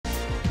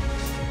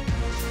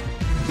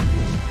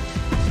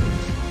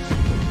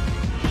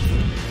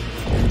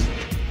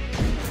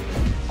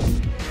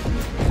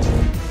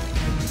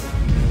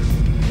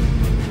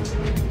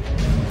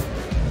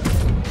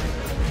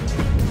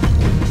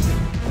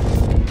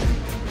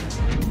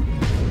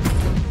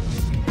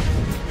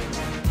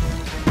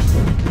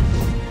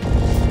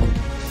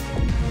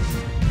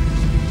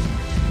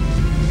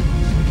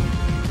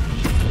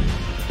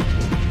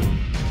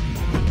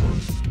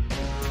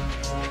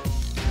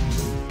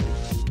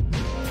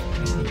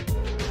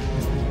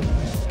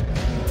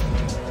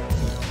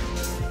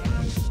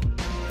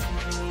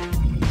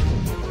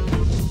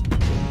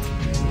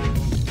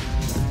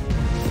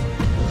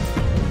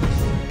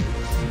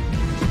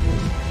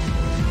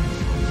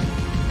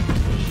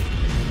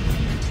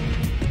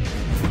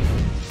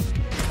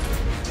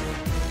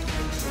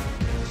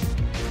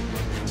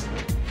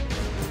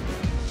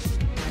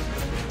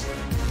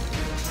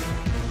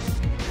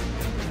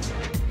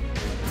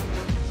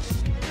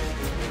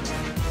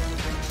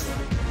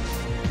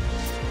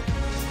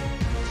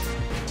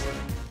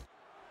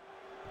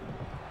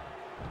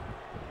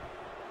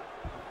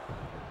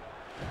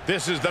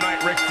This is the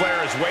night Ric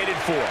Flair has waited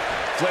for.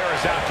 Flair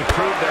is out to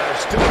prove there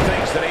are still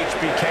things that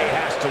HBK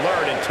has to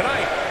learn. And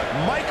tonight,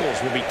 Michaels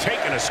will be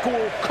taking a school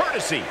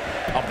courtesy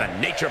of the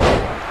Nature Boy.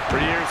 For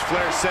years,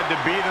 Flair said to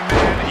be the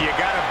man, you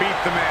gotta beat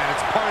the man.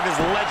 It's part of his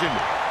legend.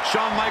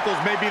 Shawn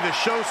Michaels may be the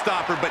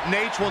showstopper, but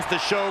Nate wants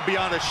to show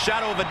beyond a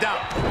shadow of a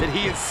doubt that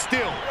he is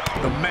still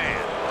the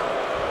man.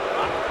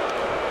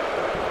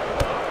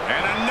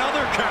 And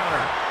another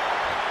counter.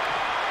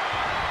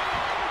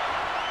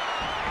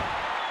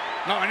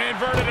 Oh, an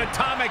inverted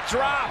atomic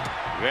drop.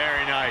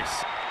 Very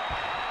nice.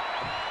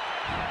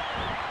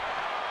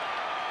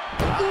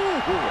 Ooh,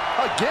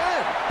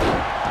 again.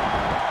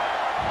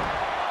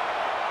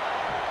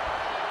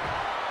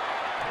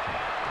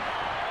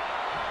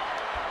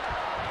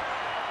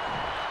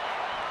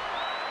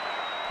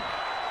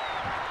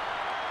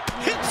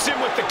 Hits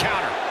him with the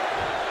counter.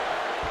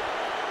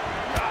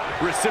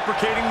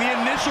 Reciprocating the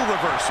initial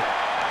reversal.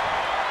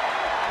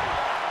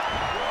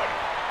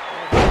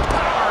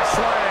 Power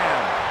slam.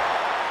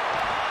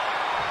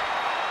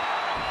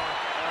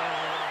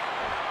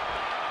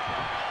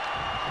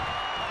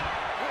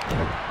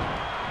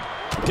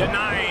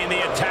 Denying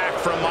the attack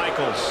from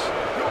Michaels.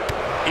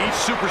 Each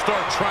superstar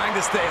trying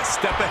to stay a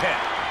step ahead.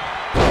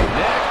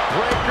 Neck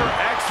breaker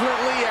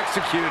excellently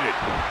executed.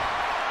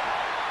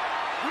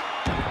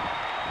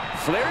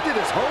 Flair did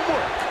his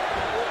homework.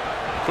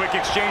 Quick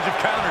exchange of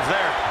counters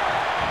there.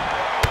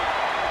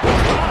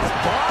 Cross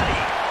body.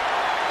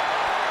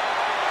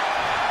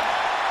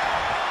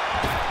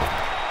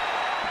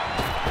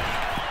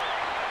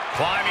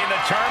 Climbing the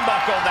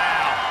turnbuckle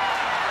now.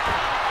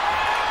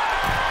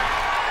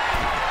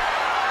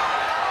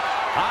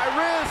 High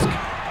risk.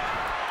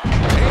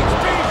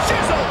 HB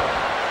Shizzle.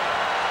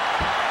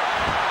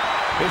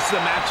 This is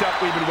the matchup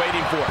we've been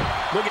waiting for.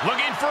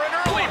 Looking for an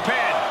early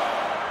pin.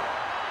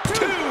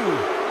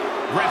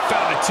 Ref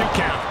found a 2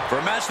 count. For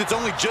a match that's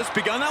only just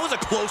begun, that was a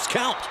close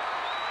count.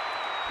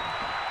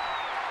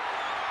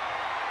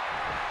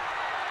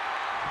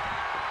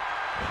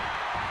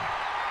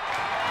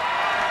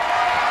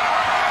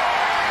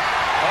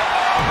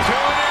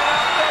 Tune in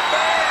on the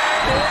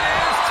band. It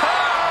is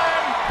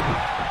time.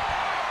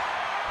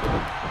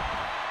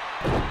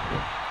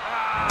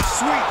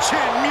 Sweet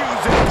chin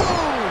music.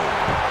 Boom!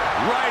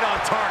 Right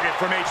on target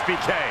from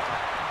HBK.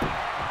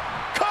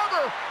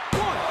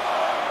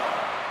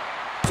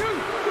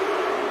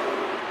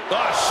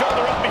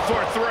 Shoulder up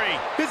before 3.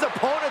 His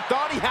opponent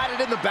thought he had it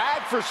in the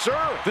bag for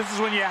sure. This is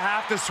when you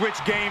have to switch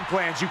game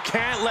plans. You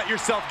can't let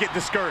yourself get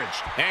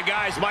discouraged. And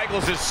guys,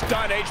 Michaels is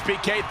stunned.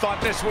 HBK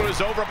thought this one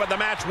was over, but the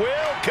match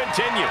will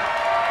continue.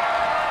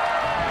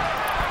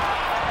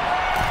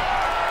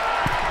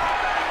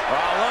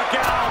 Oh, look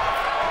out.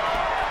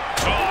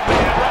 Oh,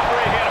 man,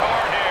 referee hit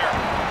hard here.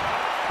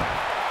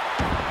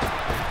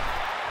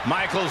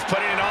 Michaels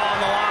putting it all on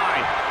the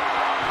line.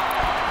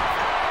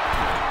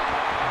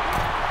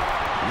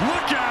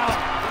 Look out!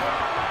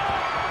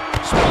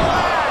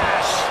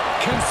 Splash!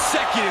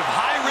 Consecutive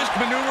high-risk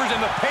maneuvers,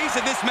 and the pace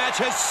of this match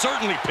has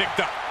certainly picked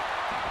up.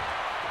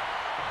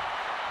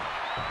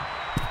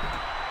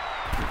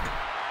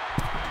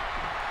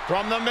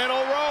 From the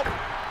middle rope.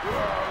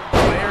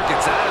 Flair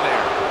gets out of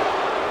there.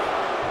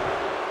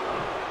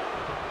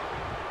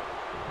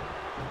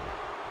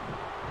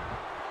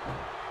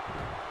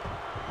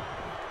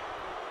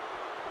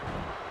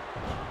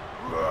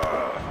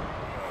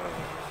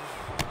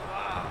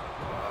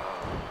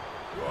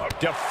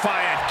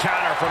 Defiant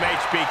counter from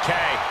HBK.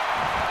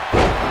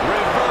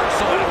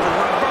 Reversal after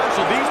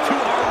reversal. These two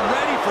are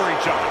ready for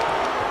each other.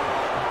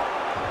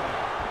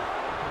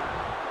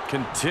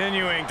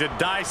 Continuing to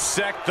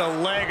dissect the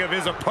leg of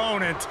his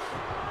opponent.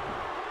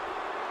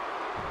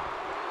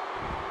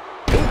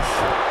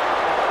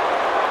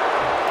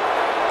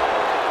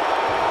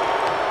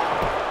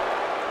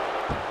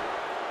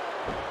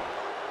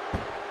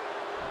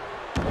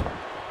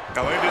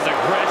 Now look at this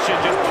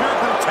aggression, just pure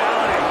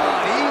brutality.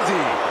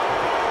 Easy.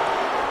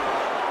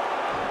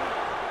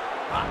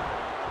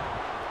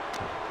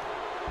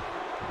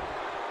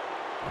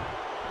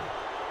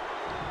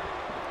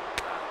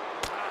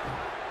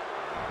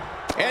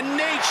 And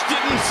Nate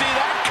didn't see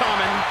that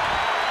coming.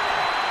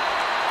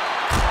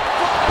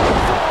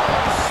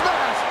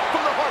 Smash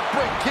from the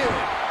Heartbreak Kid.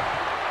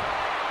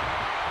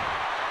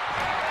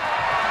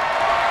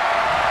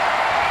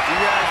 You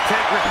guys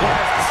take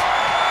requests.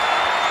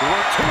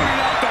 We're tuning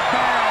up the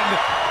band.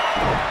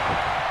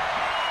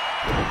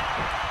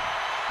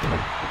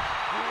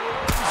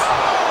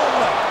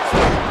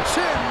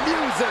 Chin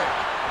music.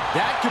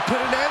 That could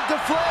put an end to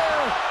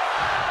Flair.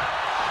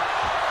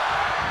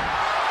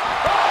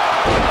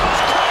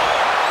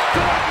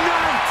 Good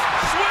night.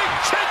 Sweet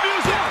chin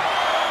music.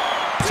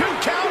 2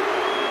 count.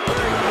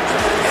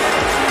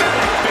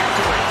 Ecstatic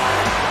victory.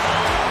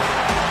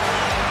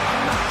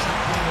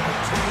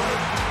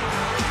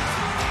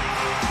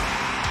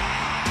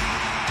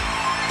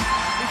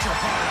 It's your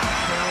heart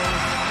out there.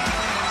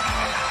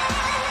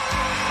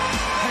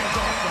 Hands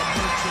off the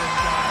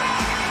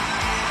merchandise.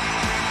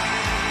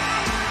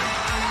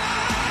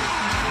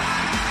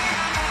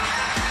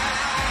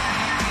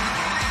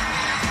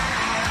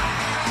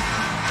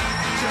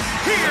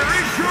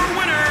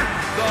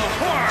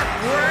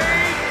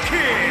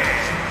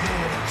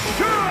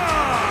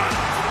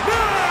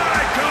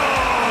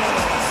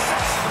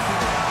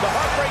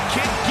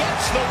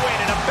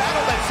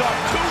 saw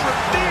two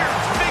revered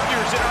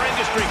figures in our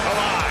industry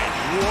collide.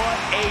 What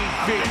a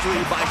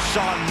victory by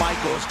Shawn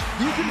Michaels.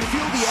 You can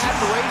feel the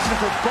admiration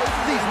for both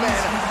of these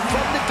men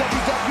from the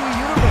WWE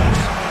Universe.